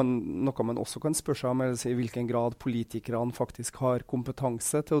noe man også kan spørre seg om, i hvilken grad politikerne faktisk har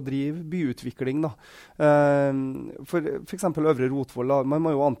kompetanse til å drive byutvikling. For eksempel Øvre Rotvoll, man må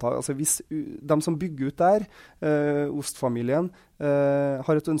jo anta, altså hvis de som bygger ut der, Ostfamilien,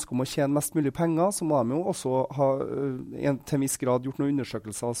 har et ønske om å tjene mest mulig penger, så må de jo også ha til en viss grad gjort noen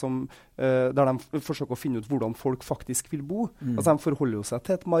undersøkelser der de forsøker å finne ut hvordan folk faktisk vil bo. Altså de forholder jo seg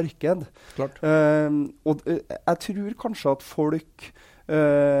til et marked. Klart. Og jeg tror kanskje at folk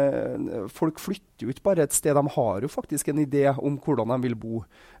flytter jo ikke bare et sted, de har jo faktisk en idé om hvordan de vil bo.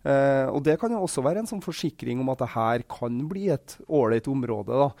 Og det kan jo også være en sånn forsikring om at det her kan bli et ålreit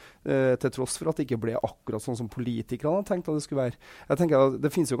område, til tross for at det ikke ble akkurat sånn som politikerne hadde tenkt at det skulle være. Jeg tenker at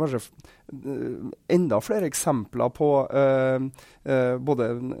det finnes jo kanskje enda flere eksempler på både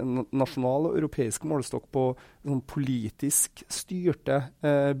nasjonal og europeisk målestokk på sånn politisk styrte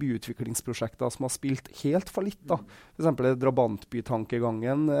byutviklingsprosjekter som har spilt helt fallitt. For eksempel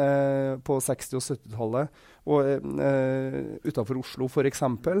drabantbytankegangen på 60- og 70-tallet, og utenfor Oslo for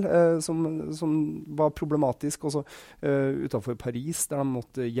eksempel, som var problematisk, også utenfor Paris, der de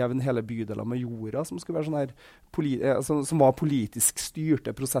måtte jevne hele bydeler med jorda, som skulle være sånn her som var politisk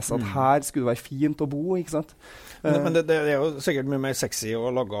styrte prosesser, at her skulle det være fint å bo, ikke sant? Men det er jo sikkert mye mer sexy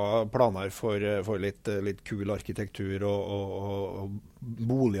å lage planer for litt kul arkitektur og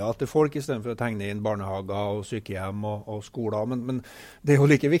boliger til folk, i stedet for å tegne inn barnehager og sykehjem og skoler. Men det er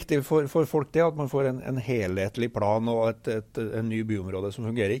jo like viktig for folk det at man får en helhetlig plan og en ny byområde som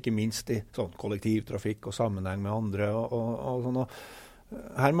fungerer, ikke minst i sånn kollektivtrafikk og sammenheng med andre og sånn.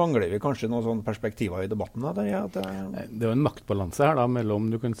 Her mangler vi kanskje noen sånne perspektiver i debatten. Det er jo en maktbalanse her mellom,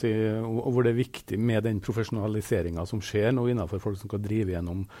 du kan si, hvor det er viktig med den profesjonaliseringen som skjer nå innenfor folk som kan drive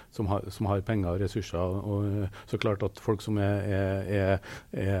gjennom, som har penger og ressurser, og så klart at folk som er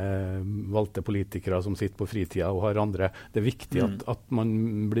valgte politikere som sitter på fritida og har andre, det er viktig at man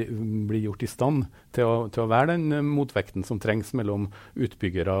blir gjort i stand til å være den motvekten som trengs mellom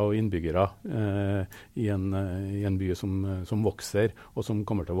utbyggere og innbyggere i en by som vokser, og som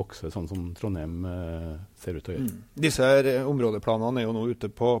kommer til å vokse sånn som Trondheim ser ut til å gjøre. Disse områdeplanene er jo nå ute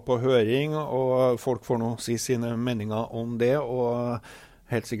på høring, og folk får nå si sine meninger om det, og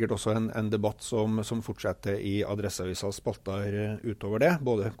helt sikkert også en debatt som fortsetter i Adresseavisas spalter utover det,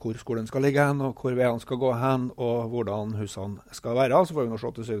 både hvor skolen skal ligge hen, og hvor veiene skal gå hen, og hvordan husene skal være. Så får vi nå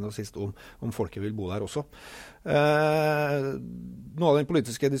se til syvende og sist om folket vil bo der også. Noe av den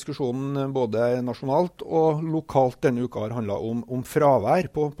politiske diskusjonen både nasjonalt og lokalt denne uka har handlet om fravær.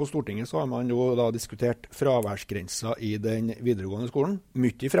 På Stortinget så har man jo da diskutert fraværsgrenser i den videregående skolen.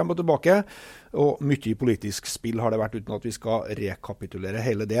 Mye frem og tilbake, og mye politisk spill har det vært, uten at vi skal rekapitulere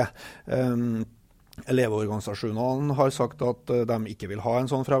hele det. Elevorganisasjonene har sagt at de ikke vil ha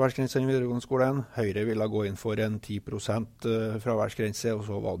en sånn fraværsgrense i den videregående skolen. Høyre ville gå inn for en 10% fraværsgrense, og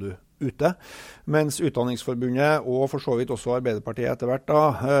så var du ute. Mens Utdanningsforbundet og for så vidt også Arbeiderpartiet etter hvert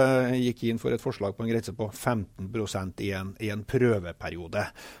gikk inn for et forslag på en grense på 15% i en prøveperiode,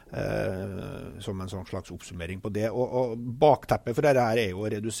 som en sånn slags oppsummering på det. Og bakteppet for dette her er jo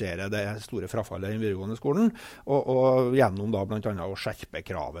å redusere det store frafallet i den videregående skolen, og gjennom da blant annet å skjerpe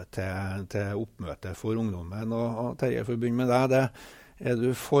kravet til oppmøte for ungdommen. Og Terje, for å begynne med deg, er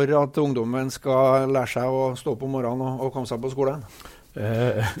du for at ungdommen skal lære seg å stå opp om morgenen og komme seg på skolen?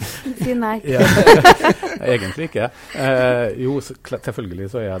 Si nei. Egentlig ikke. Jo, selvfølgelig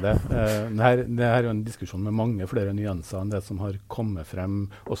så er jeg det. Det er jo en diskusjon med mange flere nyanser enn det som har kommet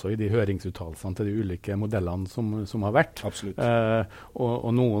frem også i de høringsuttalelsene til de ulike modellene som har vært. Absolutt.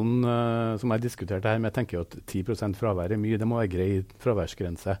 Og noen som har diskutert det her med, tenker jo at 10% fravær er mye. Det må være grei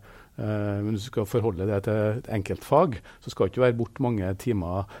fraværsgrense. Men hvis du skal forholde det til et enkelt fag, så skal det ikke være bort mange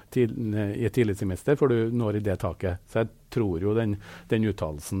timer i et tidlig semester før du når i det taket. Så jeg tror jo den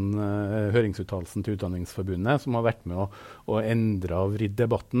høringsuttalelsen til Utdanningsforbundet, som har vært med å endre og vridd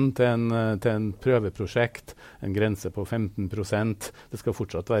debatten til en prøveprosjekt, en grense på 15%. Det skal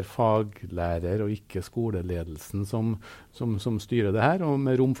fortsatt være faglærer og ikke skoleledelsen som styrer det her, og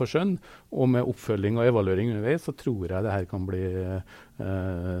med rom for skjønn, og med oppfølging og evaluering underveis, så tror jeg det her kan bli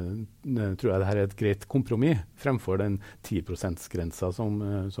tror jeg dette et greit kompromiss fremfor den 10%-grensa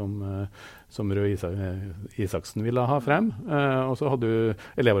som Røe Isaksen ville ha frem. Og så hadde du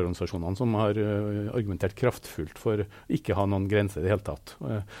elevorganisasjonene som har argumentert kraftfullt for ikke ha noen grense i det hele tatt.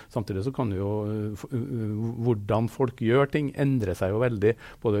 Samtidig så kan jo hvordan folk gjør ting endre seg jo veldig,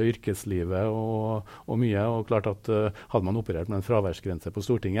 både i yrkeslivet og mye. Og klart at hadde man operert med en fraværsgrense på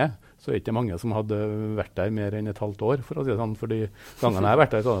Stortinget, så er det ikke mange som hadde vært der mer enn et halvt år, for å si det sånn, fordi gangene jeg har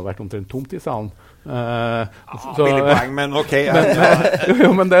vært der, så hadde det vært omtrent tomt i salen. Billig poeng, men ok.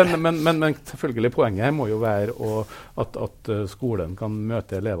 Men selvfølgelig poenget her må jo være at skolen kan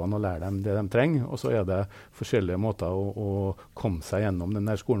møte elevene og lære dem det de trenger, og så er det forskjellige måter å komme seg gjennom den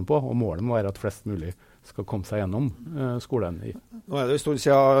der skolen på, og målet må være at flest mulig skal komme seg gjennom skolen. Nå er det en stund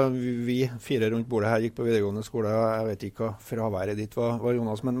siden vi 4 rundt bordet her gikk på videregående skole. Jeg vet ikke hva fraværet ditt var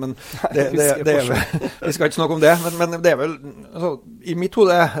Jonas, men det er vel, vi skal ikke snakke om det, men det er vel, altså, i mitt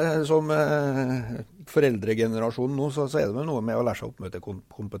hode som foreldregenerasjon nå, så er det vel noe med å lære seg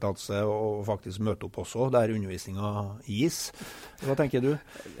oppmøtekompetanse og faktisk møte opp også, der undervisningen gis. Hva tenker du?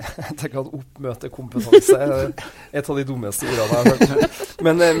 Jeg tenker at oppmøtekompetanse er et av de dummeste ordene jeg har hørt.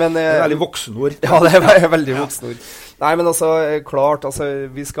 Men, det er veldig voksenord. Ja, det er veldig voksenord. Nei, men altså, klart, altså,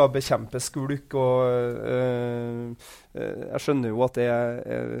 vi skal bekjempe skulk, og jeg skjønner jo at det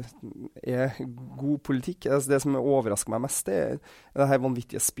er god politikk. Altså, det som overrasker meg mest, det er det her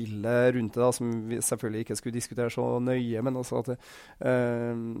vanvittige spillet rundt det, da, som vi selvfølgelig ikke skulle diskutere så nøye, men også at det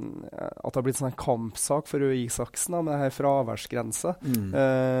har blitt sånn en kampsak for Røe Isaksen da, med det her fraværsgrensa.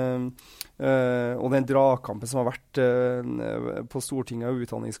 Og den dragkampen som har vært på Stortinget og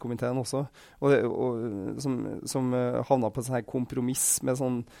utdanningskomiteen også, som havnet på et sånn her kompromiss med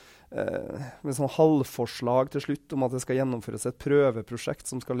sånn halvforslag til slutt om at det skal gjennomføres et prøveprosjekt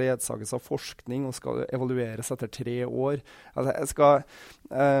som skal ledsages av forskning og skal evalueres etter 3 år. Altså, jeg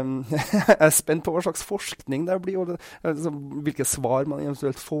er spent på hva slags forskning det blir, og hvilke svar man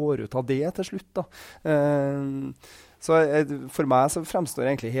eventuelt får ut av det til slutt da. Så for meg så fremstår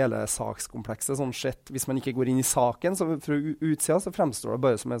egentlig hele sakskomplekset sånn sett, hvis man ikke går inn i saken, så fra utsida så fremstår det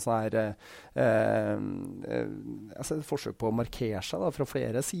bare som en sånn her et forsøk på å markere seg da, fra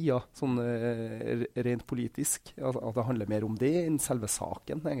flere sider, sånn rent politisk, at det handler mer om det enn selve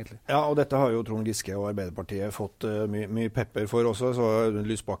saken egentlig. Ja, og dette har jo Trond Giske og Arbeiderpartiet fått mye pepper for også, så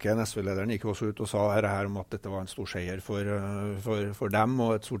Lysbakken, SV-lederen, gikk også ut og sa her om at dette var en stor seier for dem,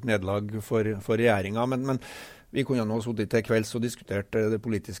 og et stort nederlag for regjeringen, men vi kunne nå sittet til kvelds og diskutert det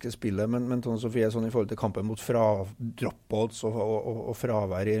politiske spillet, men Tone Sofie, sånn i forhold til kampen mot dropouts og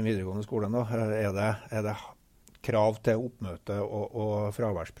fravær i den videregående skolen, da, er det krav til oppmøte og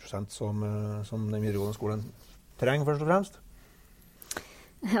fraværsprosent som den videregående skolen trenger først og fremst?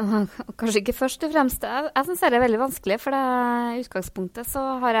 Ja, kanskje ikke først og fremst. Jeg synes det er veldig vanskelig, for i utgangspunktet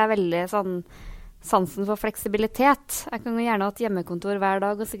så har jeg veldig sansen for fleksibilitet. Jeg kan jo gjerne ha et hjemmekontor hver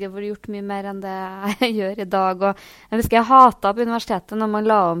dag og sikkert få gjort mye mer enn det jeg gjør i dag. Og jeg husker jeg hatet på universitetet når man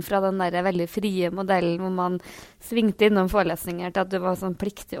la om fra den der veldig frie modellen hvor man svingte innom forelesninger til at det var sånn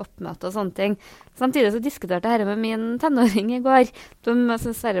pliktig oppmøte og sånne ting. Samtidig så diskuterte jeg dette med min tenåring i går. De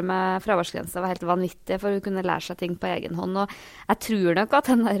synes dette med fraværsgrensa var helt vanvittig for å kunne lære seg ting på egen hånd. Og jeg tror nok at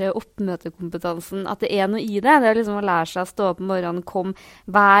den der oppmøtekompetansen, at det er noe i det. Det er liksom å lære seg å stå opp om morgenen,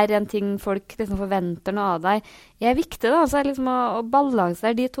 være en ting folk liksom forventer noe av deg, er viktig da. Så liksom å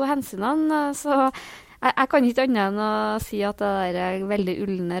balansere de to hensynene, så jeg kan ikke annet enn å si at det der veldig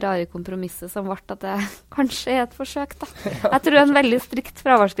ullne, rare kompromisset som ble at det kanskje er et forsøk da. Jeg tror en veldig strikt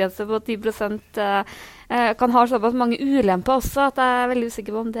fraværsgrense på 10% kan ha såpass mange ulemper også, at jeg er veldig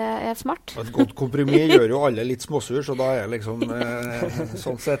usikker på om det er smart. Et godt kompromiss gjør jo alle litt småsur, så da er det liksom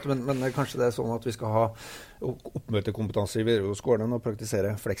sånn sett, men kanskje det er sånn at vi skal ha oppmøtekompetanse i videregående skolen og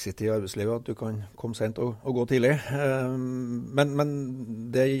praktisere fleksitid i arbeidslivet, at du kan komme sent og gå tidlig. Men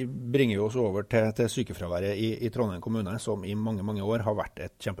det bringer jo oss over til sykefraværet i Trondheim kommune, som i mange, mange år har vært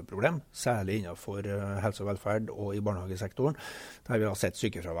et kjempeproblem, særlig innenfor helse og velferd og i barnehagesektoren, der vi har sett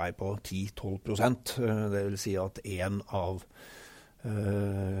sykefravær på 10-12%. Det vil si at 1 av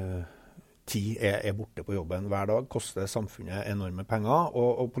 10 er borte på jobben hver dag, koster samfunnet enorme penger,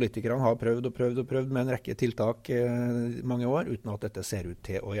 og politikerne har prøvd med en rekke tiltak mange år, uten at dette ser ut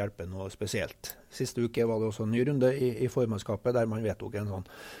til å hjelpe noe spesielt. Siste uke var det også en ny runde i formannskapet, der man vedtok en sånn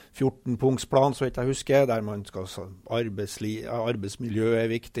 14-punktsplan, så vidt jeg husker, der man skal arbeidsmiljø er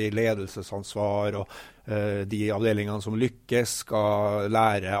viktig, ledelsesansvar, og de avdelingene som lykkes skal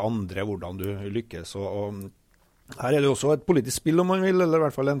lære andre hvordan du lykkes, og her er det også et politisk spill om man vil, eller i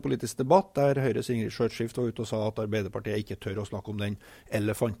hvert fall en politisk debatt, der Høyres Ingrid Skjørtskift var ute og sa at Arbeiderpartiet ikke tør å snakke om den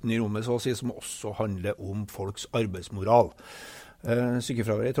elefanten i rommet, så å si, som også handler om folks arbeidsmoral.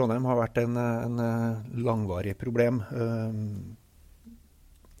 Sykefraværet I Trondheim har vært en langvarig problem.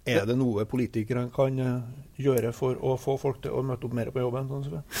 Det noe politikere kan gjøre for å få folk til å møte opp mer på jobben?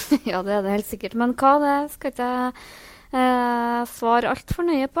 Sånn? Ja, det det helt sikkert. Men hva, det skal ikke jeg svare alt for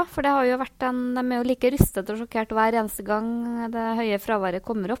nøye på. For det har jo vært de jo like rystet og sjokkert hver eneste gang det høye fraværet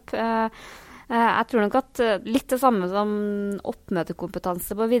kommer opp. Jeg tror nok at litt det samme som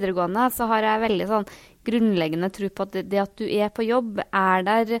oppmøtekompetanse på videregående, så har jeg veldig sånn grunnleggende tro på at det at du på jobb,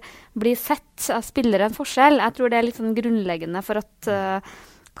 der, blir sett, spiller en forskjell. Jeg tror det litt sånn grunnleggende for at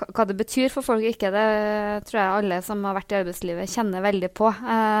hva det betyr for folk ikke, det tror jeg alle som har vært I arbeidslivet kjenner veldig på.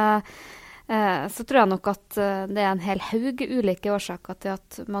 Så tror jeg nok at det en hel haug ulike årsaker til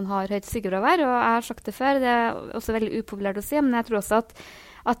at man har høyt sykefravær, og jeg har sagt det før, det også veldig upopulært å si, men jeg tror også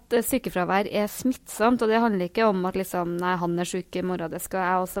at sykefravær smittsomt, og det handler ikke om at liksom, nei, han syk I morgen, det skal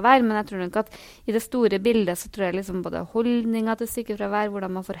jeg også være, men jeg tror nok at I det store bildet så tror jeg liksom både holdninger til sykefravær,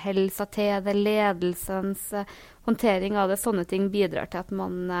 hvordan man forholder seg til det, ledelsens håndtering av det, sånne ting bidrar til at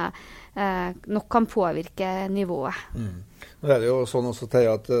man nok kan påvirke nivået. Nå det jo sånn også til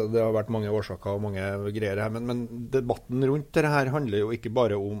at det har vært mange årsaker og mange greier her, men debatten rundt dette her handler jo ikke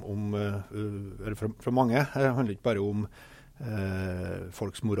bare for mange, det handler ikke bare om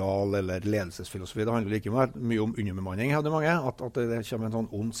folks moral eller ledelsesfilosofi. Det handler like mye om underbemanning, hadde mange, at det kommer en sånn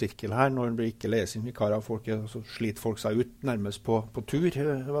ond sirkel her, når det ikke leser inn vikarer, så sliter folk seg ut nærmest på tur.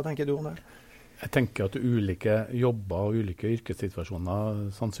 Hva tenker du om det? Jeg tenker at ulike jobber og ulike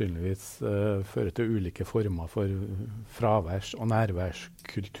yrkessituasjoner sannsynligvis fører til ulike former for fraværs- og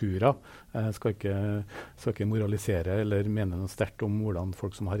nærværskulturer. Jeg skal ikke moralisere eller mene noe sterkt om hvordan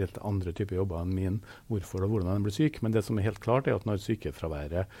folk som har helt andre typer jobber enn min, hvorfor og hvordan de blir syk. Men det som helt klart at når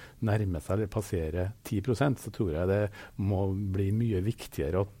sykefraværet nærmer seg eller passerer 10%, så tror jeg det må bli mye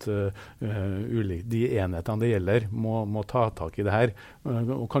viktigere at de enhetene det gjelder må ta tak I det her,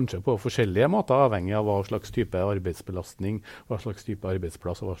 og kanskje på forskjellige måter, avhengig av hva slags type arbeidsbelastning, hva slags type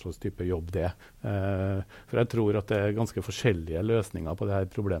arbeidsplass og hva slags type jobb det For jeg tror at det ganske forskjellige løsninger på det her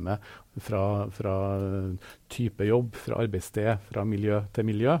problemet fra type jobb, fra arbeidssted, fra miljø til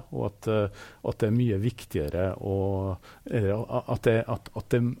miljø, og at det mye viktigere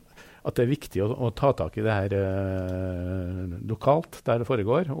at det viktig å ta tak I det her lokalt der det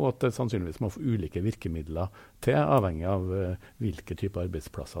foregår, og at det sannsynligvis må få ulike virkemidler til, avhengig av hvilke type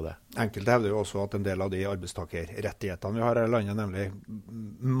arbeidsplasser det Enkelte hevder jo også at en del av de arbeidstakerrettighetene vi har I landet,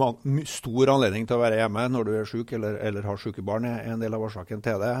 nemlig stor anledning til å være hjemme når du syk eller har syke barn, en del av årsaken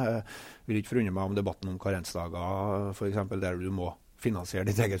til det. Jeg vil ikke forundre meg om debatten om karensdager, for eksempel, der du må finansiere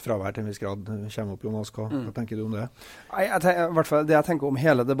ditt eget fravær til en viss grad kommer opp, Jonas. Hva tenker du om det? I hvert fall det jeg tenker om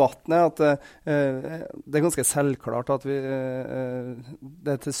hele debatten at det ganske selvklart at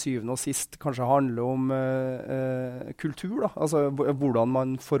det til syvende og sist kanskje handler om kultur, da. Altså hvordan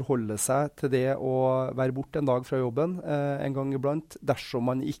man forholder seg til det å være borte en dag fra jobben en gang iblant, dersom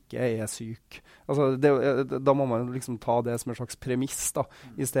man ikke syk. Altså da må man liksom ta det som en slags premiss, da,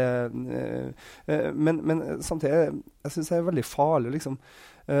 I sted. Men samtidig, jeg synes det veldig farlig liksom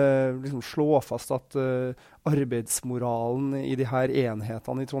slå fast at arbeidsmoralen I de her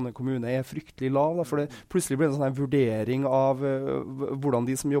enhetene I Trondheim kommune fryktelig lav, da, for det plutselig blir det en sånn vurdering av hvordan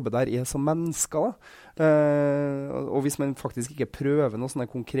de som jobber der som mennesker, da. Og hvis man faktisk ikke prøver noen sånne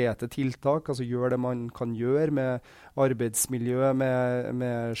konkrete tiltak, altså gjør det man kan gjøre med arbeidsmiljø,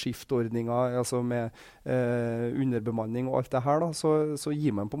 med skiftordninger, altså med underbemanning og alt det her, da, så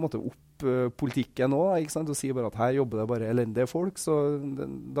gir man på en måte opp politikken også, ikke sant? Og sier bare at her jobber det bare elendige folk, så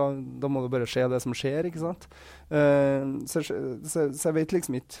da må det bare skje det som skjer, ikke sant? Så jeg vet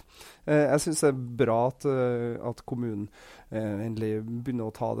liksom ikke. Jeg synes det bra at kommunen endelig begynner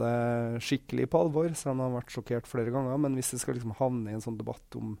å ta det skikkelig på alvor, selv om de har vært sjokkert flere ganger, men hvis det skal liksom havne I en sånn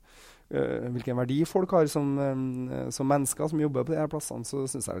debatt om hvilken verdi folk har som mennesker som jobber på de her plassene, så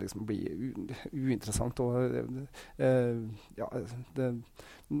synes jeg det liksom blir uinteressant og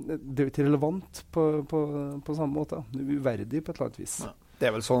det jo ikke relevant på samme måte, det uverdig på et eller annet vis. Ja. Det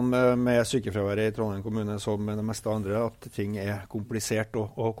vel sånn med sykefraværet I Trondheim kommune som med det meste andre, at ting komplisert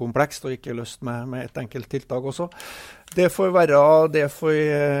og komplekst, og ikke løst med et enkelt tiltak også. Det får være det vi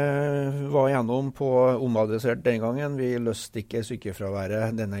var gjennom på omadressert den gangen. Vi løste ikke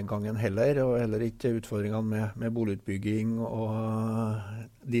sykefraværet denne gangen heller, og heller ikke utfordringene med boligutbygging og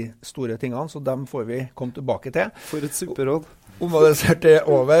de store tingene, så dem får vi komme tilbake til. For et superråd. Omadressert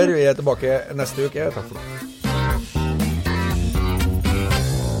over. Vi tilbake neste uke. Takk for det.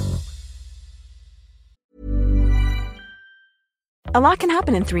 A lot can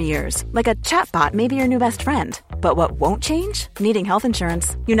happen in 3 years, like a chatbot may be your new best friend. But what won't change? Needing health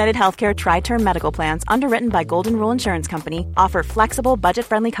insurance. United Healthcare Tri-Term Medical Plans, underwritten by Golden Rule Insurance Company, offer flexible,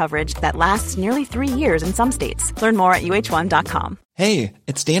 budget-friendly coverage that lasts nearly 3 years in some states. Learn more at uh1.com. Hey,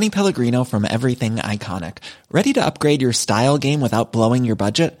 it's Danny Pellegrino from Everything Iconic. Ready to upgrade your style game without blowing your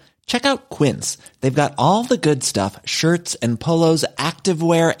budget? Check out Quince. They've got all the good stuff, shirts and polos,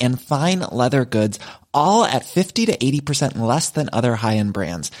 activewear, and fine leather goods, all at 50 to 80% less than other high-end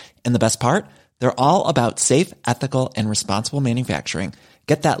brands. And the best part? They're all about safe, ethical, and responsible manufacturing.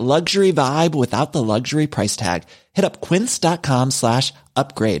 Get that luxury vibe without the luxury price tag. Hit up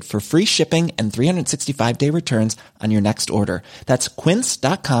quince.com/upgrade for free shipping and 365-day returns on your next order. That's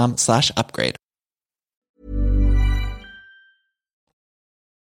quince.com/upgrade.